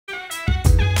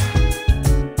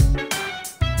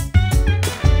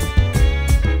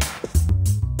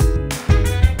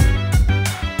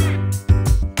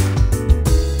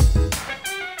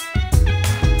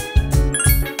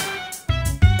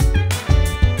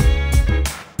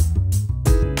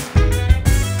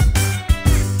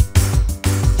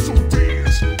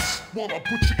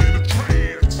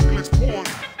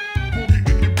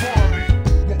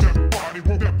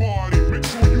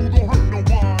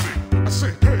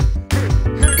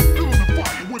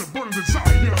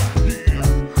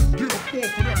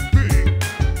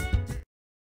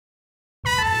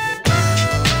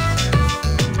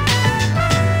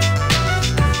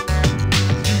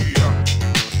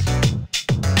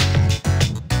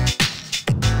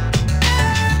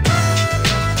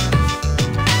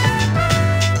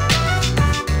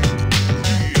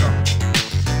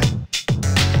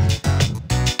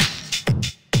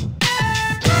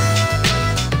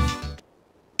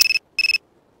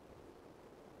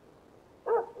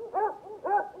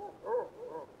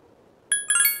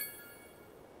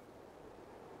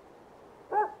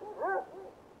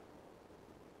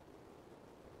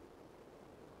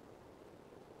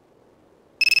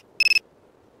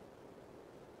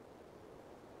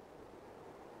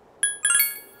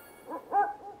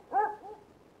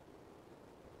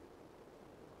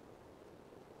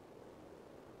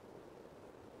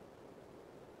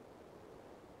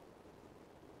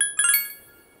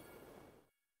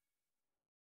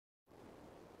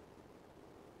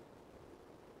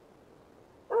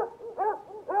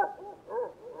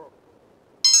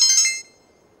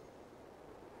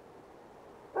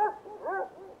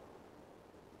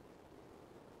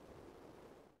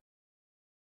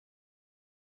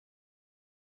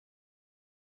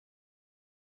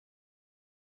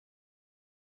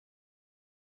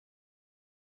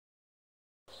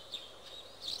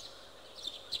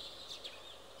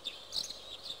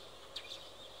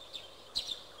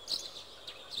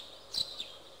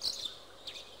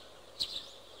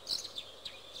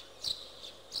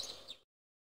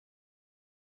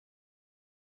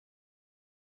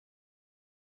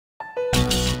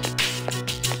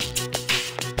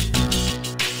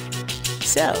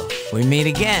So, we meet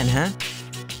again, huh?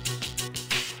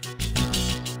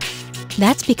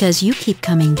 That's because you keep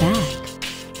coming back.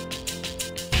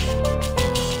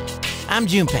 I'm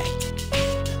Junpei.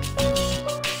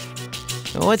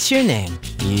 What's your name?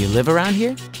 You live around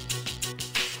here?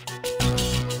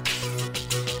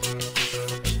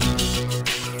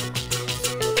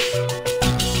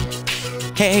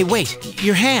 Hey, wait!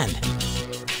 Your hand!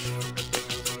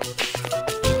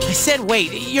 I said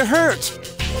wait! You're hurt!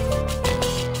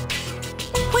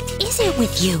 What is it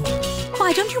with you?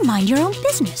 Why don't you mind your own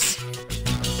business?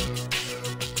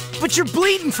 But you're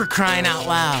bleeding, for crying out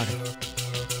loud!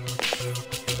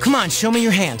 Come on, show me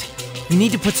your hand. You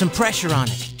need to put some pressure on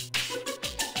it.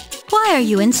 Why are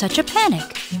you in such a panic?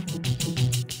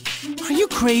 Are you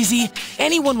crazy?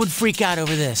 Anyone would freak out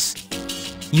over this.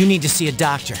 You need to see a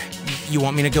doctor. You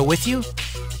want me to go with you?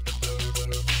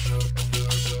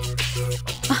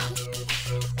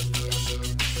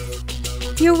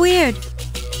 You're weird.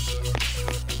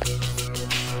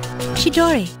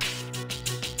 Chidori.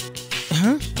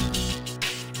 Huh?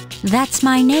 That's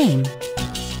my name.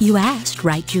 You asked,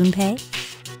 right, Junpei?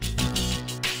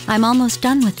 I'm almost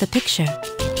done with the picture.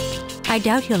 I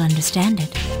doubt you'll understand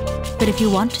it. But if you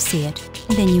want to see it,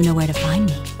 then you know where to find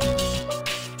me.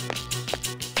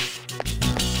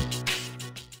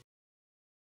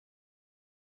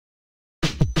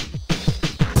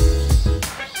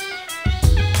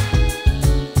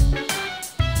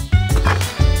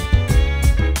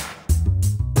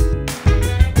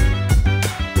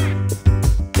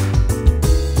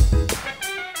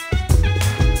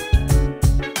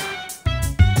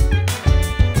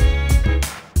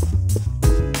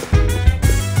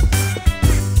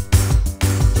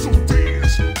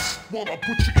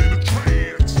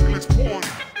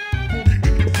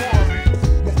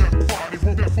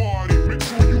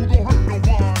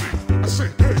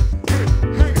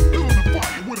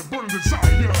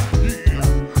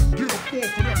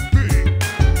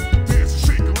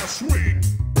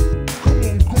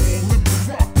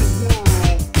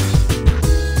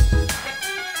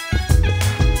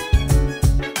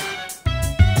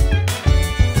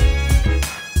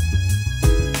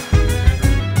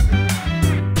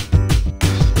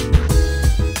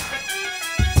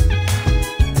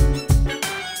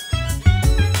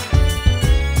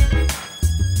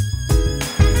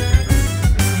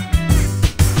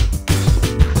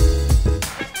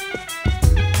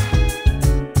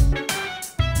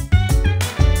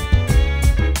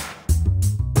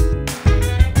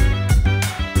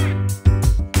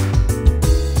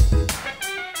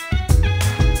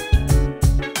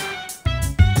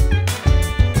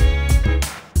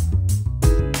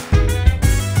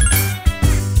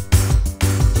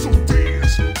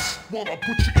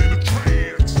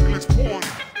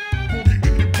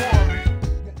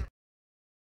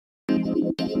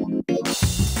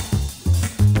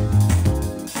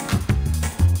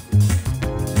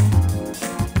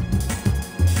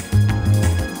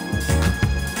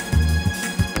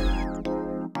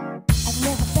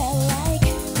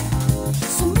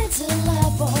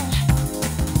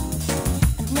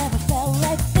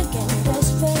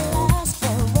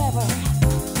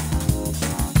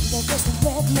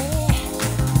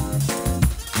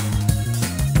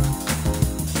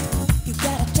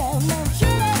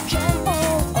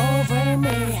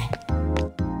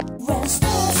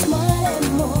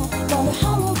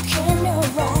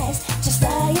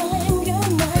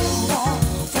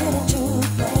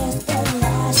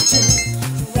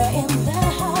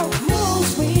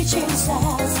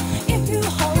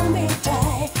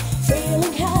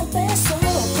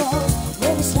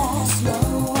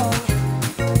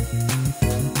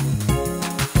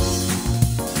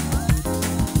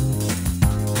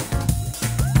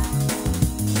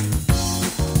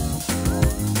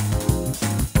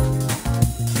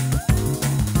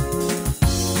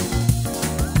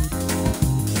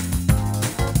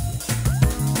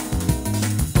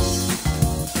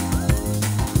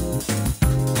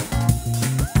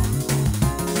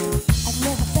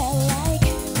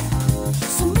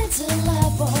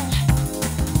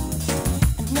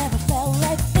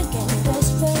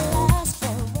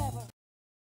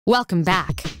 Welcome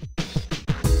back.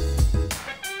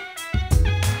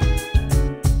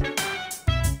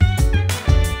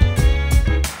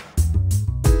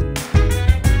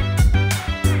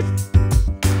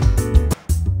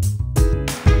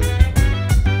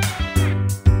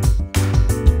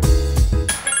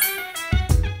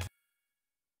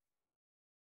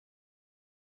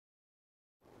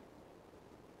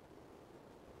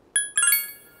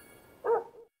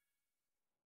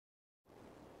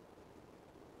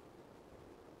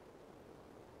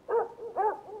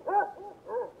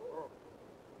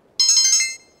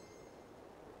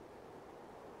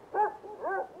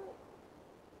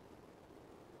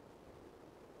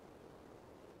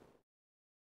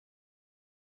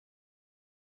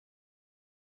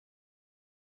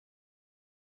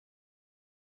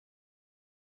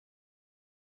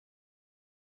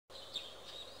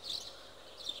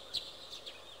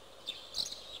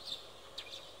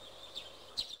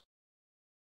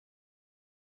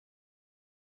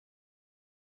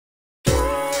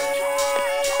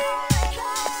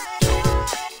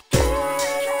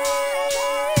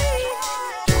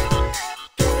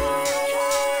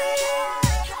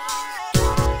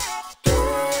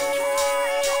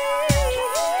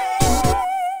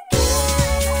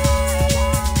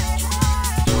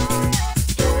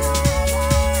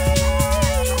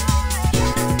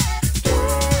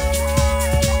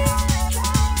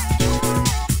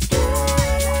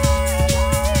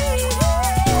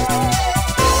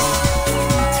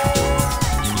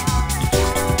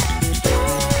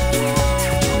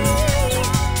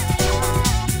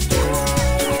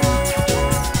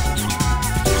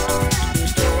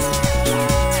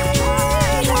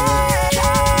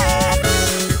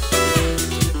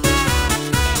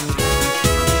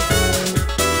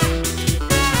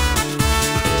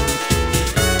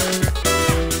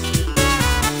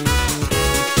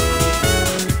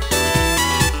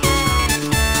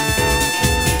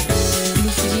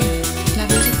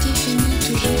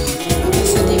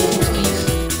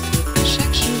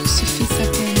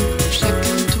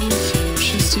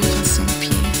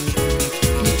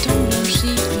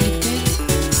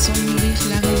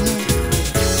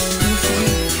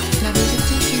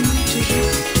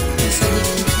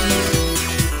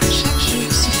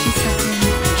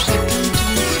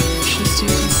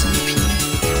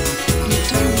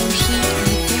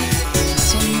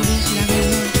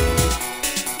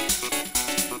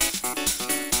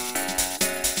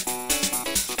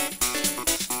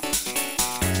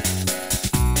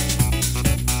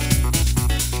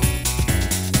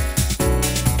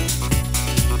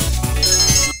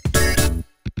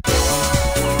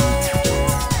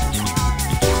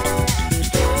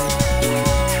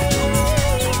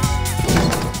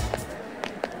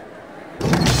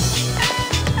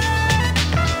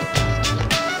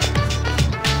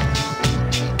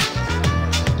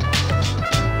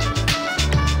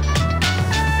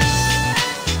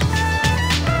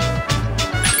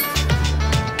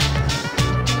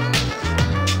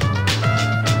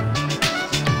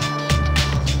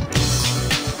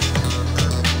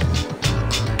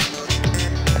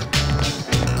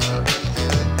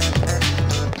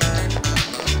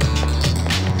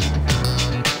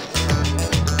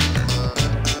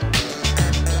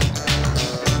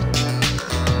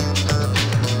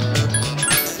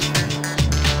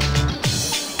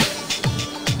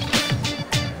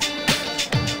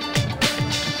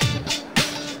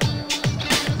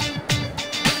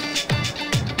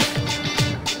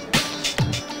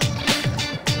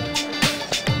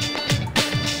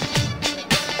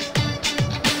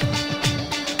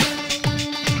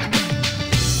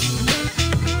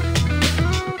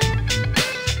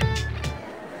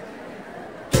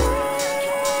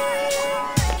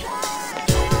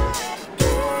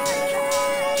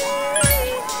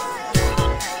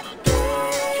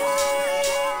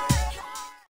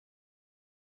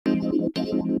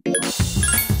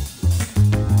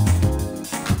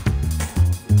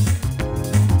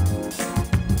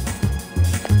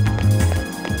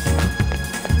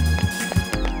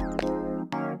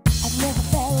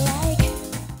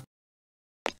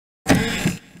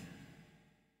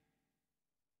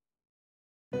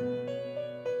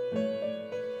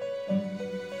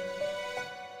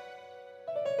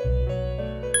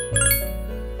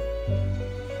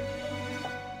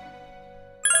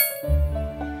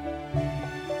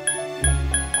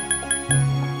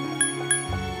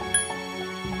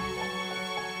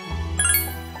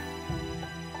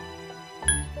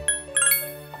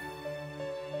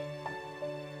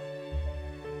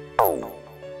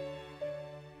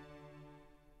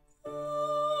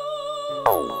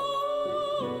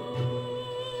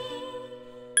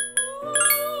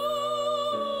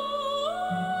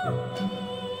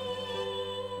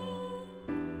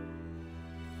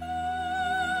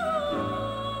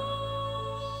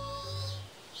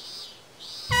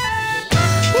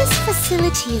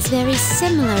 facility is very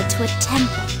similar to a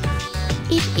temple.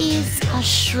 It is a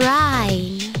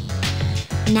shrine.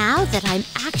 Now that I'm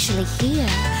actually here,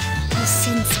 I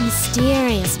sense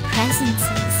mysterious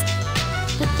presences,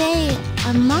 but they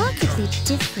are markedly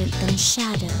different than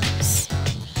shadows.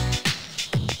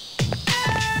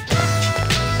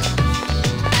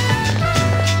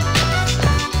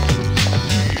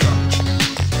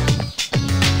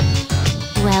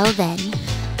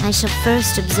 I shall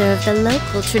first observe the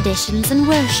local traditions and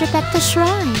worship at the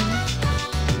shrine.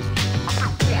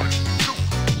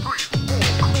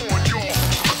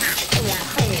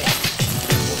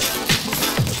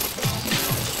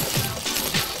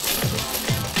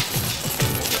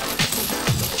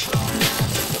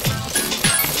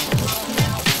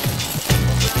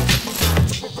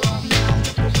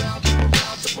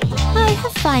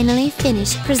 Finally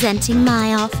finished presenting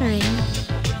my offering.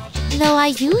 Though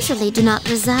I usually do not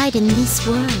reside in this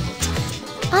world,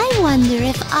 I wonder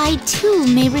if I too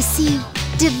may receive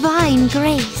divine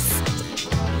grace.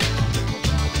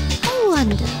 I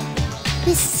wonder,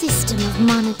 this system of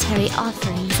monetary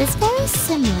offerings is very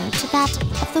similar to that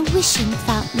of the wishing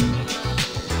fountain.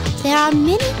 There are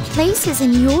many places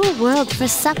in your world for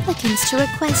supplicants to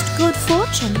request good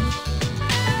fortune.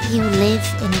 You live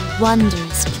in a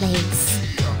wondrous place.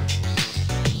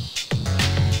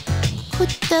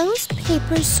 Could those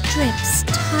paper strips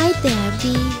tied there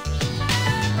be...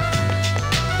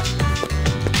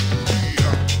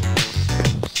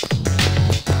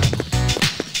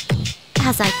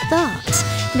 As I thought,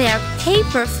 they are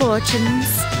paper fortunes.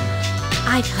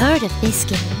 I've heard of this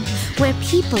game, where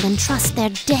people entrust their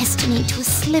destiny to a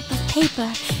slip of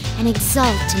paper and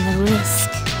exult in the risk.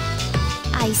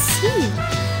 I see.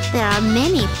 There are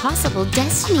many possible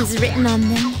destinies written on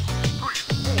them.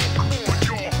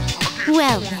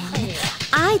 Well then,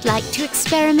 I'd like to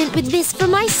experiment with this for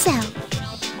myself.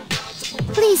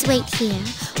 Please wait here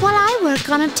while I work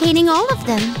on obtaining all of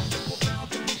them.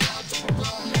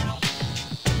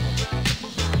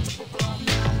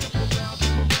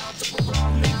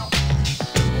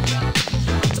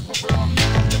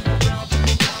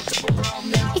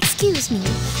 Excuse me,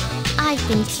 I've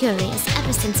been curious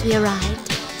ever since we arrived,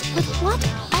 but what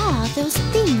are those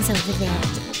things over there?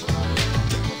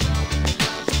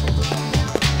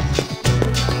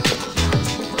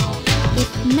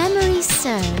 If memory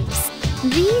serves,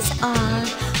 these are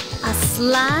a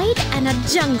slide and a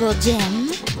jungle gem.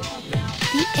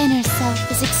 The inner self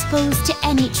is exposed to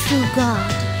any true god.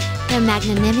 Their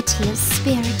magnanimity of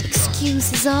spirit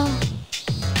excuses all.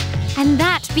 And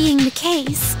that being the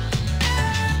case,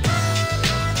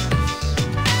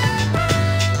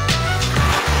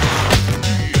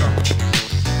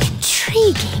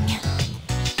 intriguing.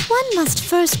 One must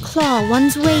first claw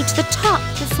one's way to the top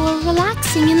before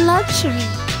relaxing in luxury.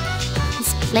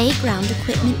 This playground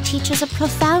equipment teaches a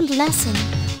profound lesson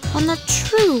on the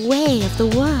true way of the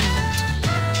world.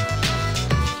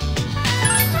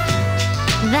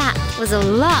 That was a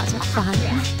lot of fun.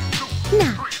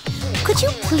 Now, could you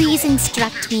please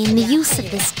instruct me in the use of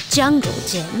this jungle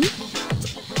gem?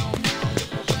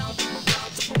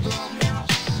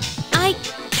 I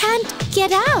can't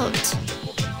get out.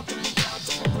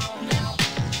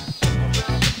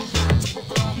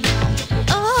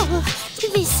 Oh,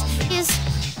 this is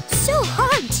so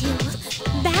hard to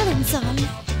balance on.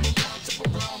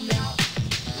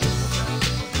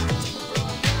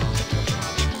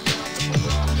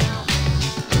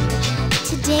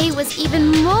 Today was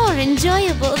even more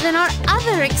enjoyable than our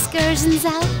other excursions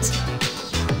out.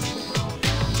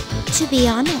 To be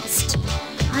honest,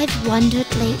 I've wondered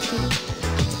lately,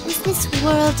 is this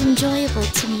world enjoyable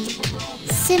to me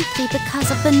simply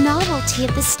because of the novelty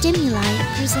of the stimuli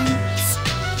it presents?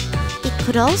 It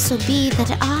could also be that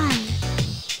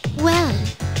well,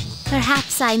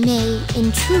 perhaps I may,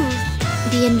 in truth,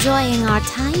 be enjoying our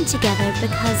time together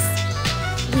because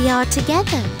we are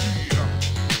together.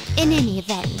 In any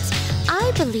event,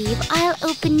 I believe I'll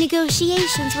open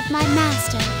negotiations with my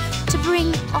master to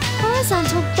bring a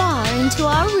horizontal bar into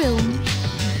our room.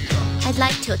 I'd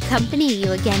like to accompany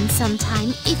you again sometime,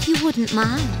 if you wouldn't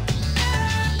mind.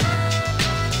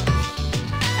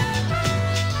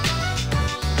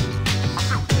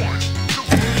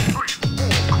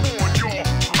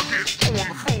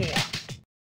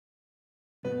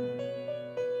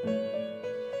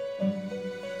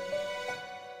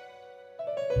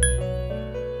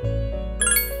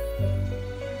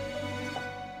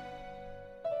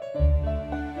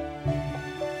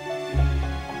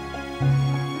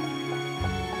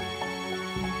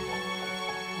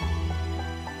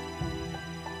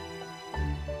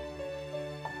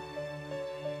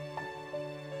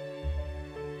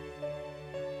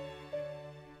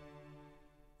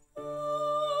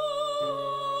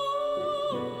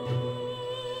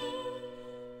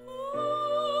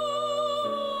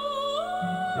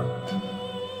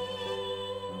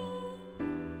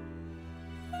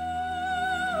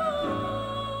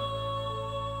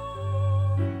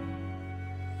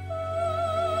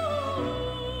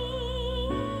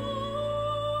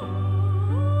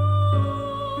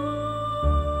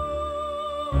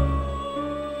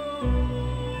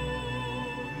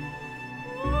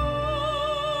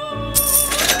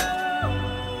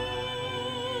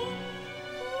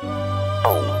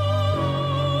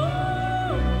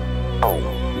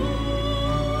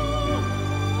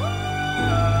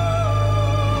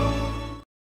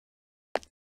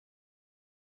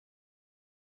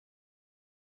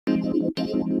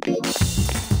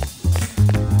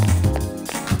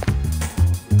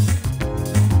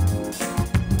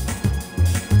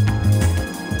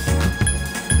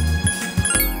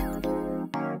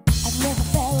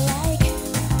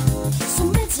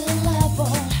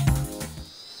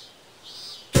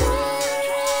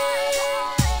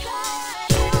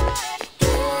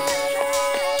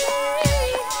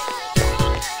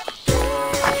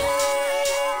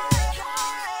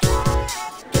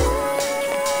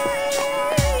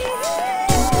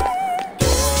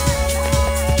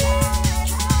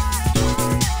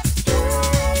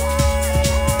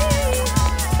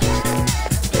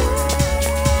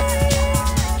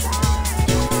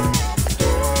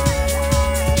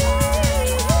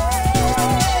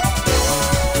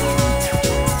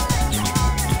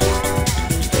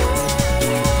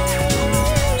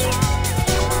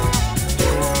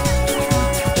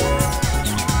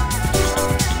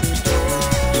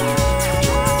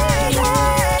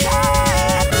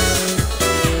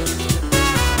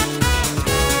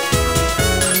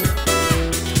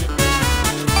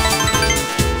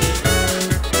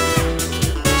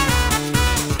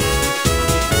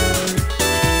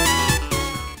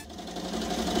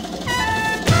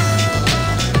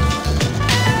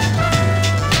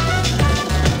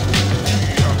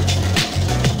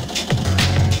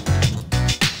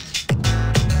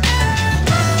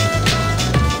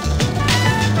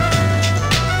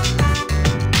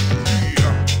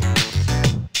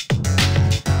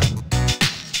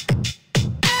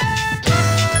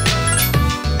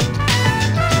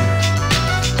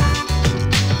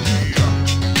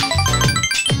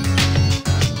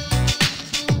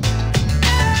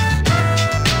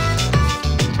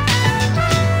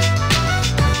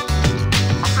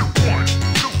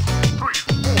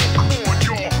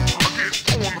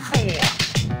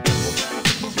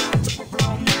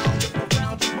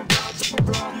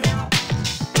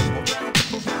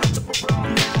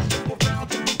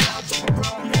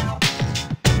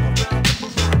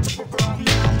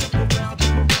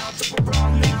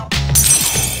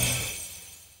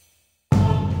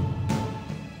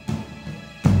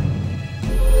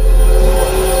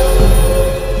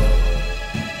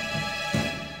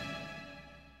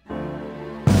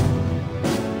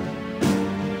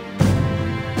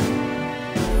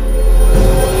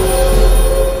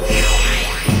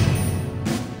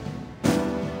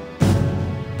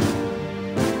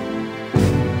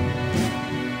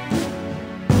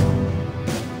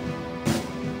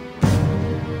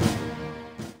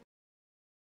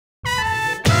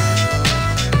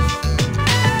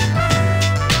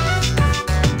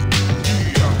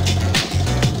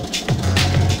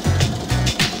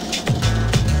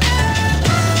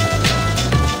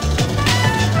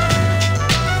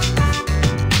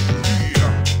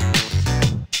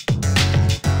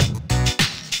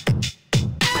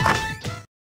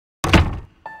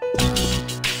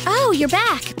 You're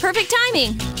back. Perfect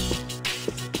timing.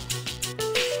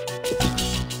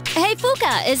 Hey,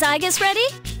 Fuka, is Aigis ready?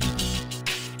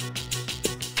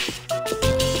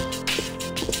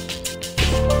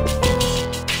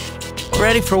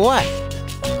 Ready for what?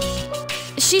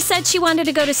 She said she wanted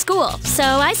to go to school, so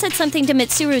I said something to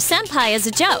Mitsuru-senpai as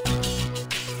a joke.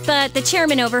 But the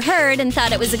chairman overheard and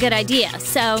thought it was a good idea,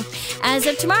 so as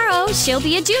of tomorrow, she'll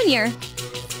be a junior.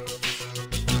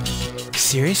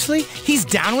 Seriously? He's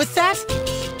down with that?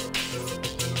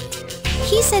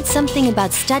 He said something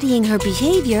about studying her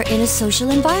behavior in a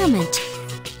social environment.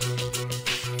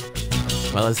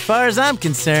 Well, as far as I'm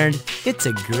concerned, it's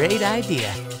a great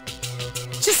idea.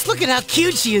 Just look at how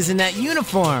cute she is in that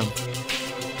uniform.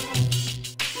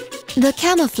 The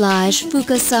camouflage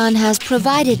Fuka-san has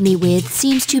provided me with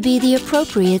seems to be the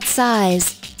appropriate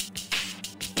size.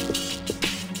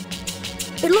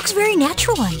 It looks very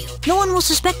natural on you. No one will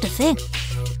suspect a thing.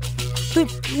 But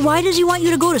why does he want you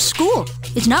to go to school?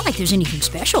 It's not like there's anything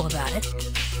special about it.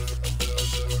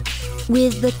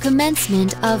 With the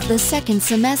commencement of the second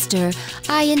semester,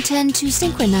 I intend to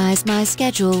synchronize my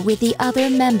schedule with the other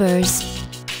members.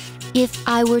 If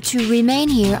I were to remain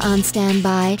here on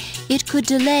standby, it could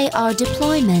delay our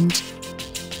deployment.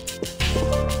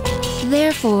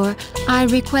 Therefore, I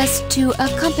request to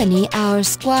accompany our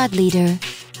squad leader.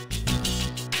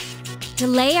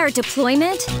 Delay our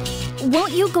deployment?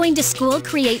 Won't you going to school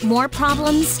create more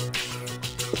problems?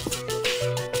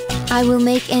 I will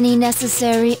make any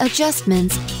necessary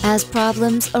adjustments as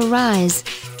problems arise.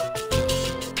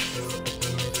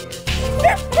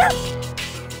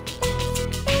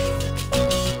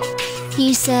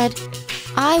 He said,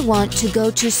 I want to go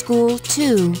to school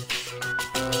too.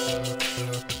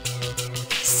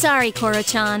 Sorry,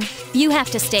 Koro-chan. You have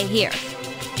to stay here.